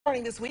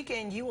Starting this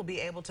weekend, you will be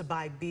able to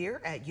buy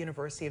beer at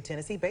University of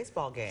Tennessee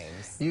baseball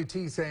games.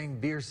 UT saying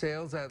beer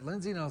sales at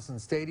Lindsey Nelson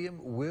Stadium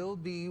will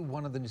be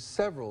one of the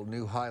several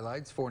new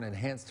highlights for an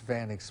enhanced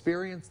fan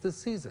experience this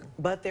season.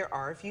 But there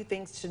are a few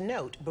things to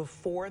note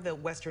before the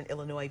Western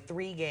Illinois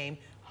 3-game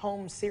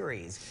home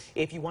series.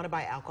 If you want to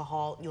buy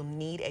alcohol, you'll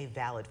need a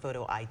valid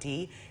photo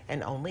ID,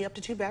 and only up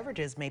to 2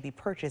 beverages may be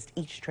purchased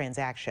each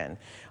transaction.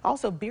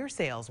 Also, beer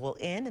sales will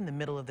end in the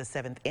middle of the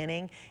 7th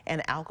inning,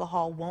 and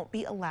alcohol won't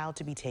be allowed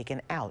to be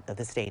taken out of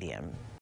the stadium.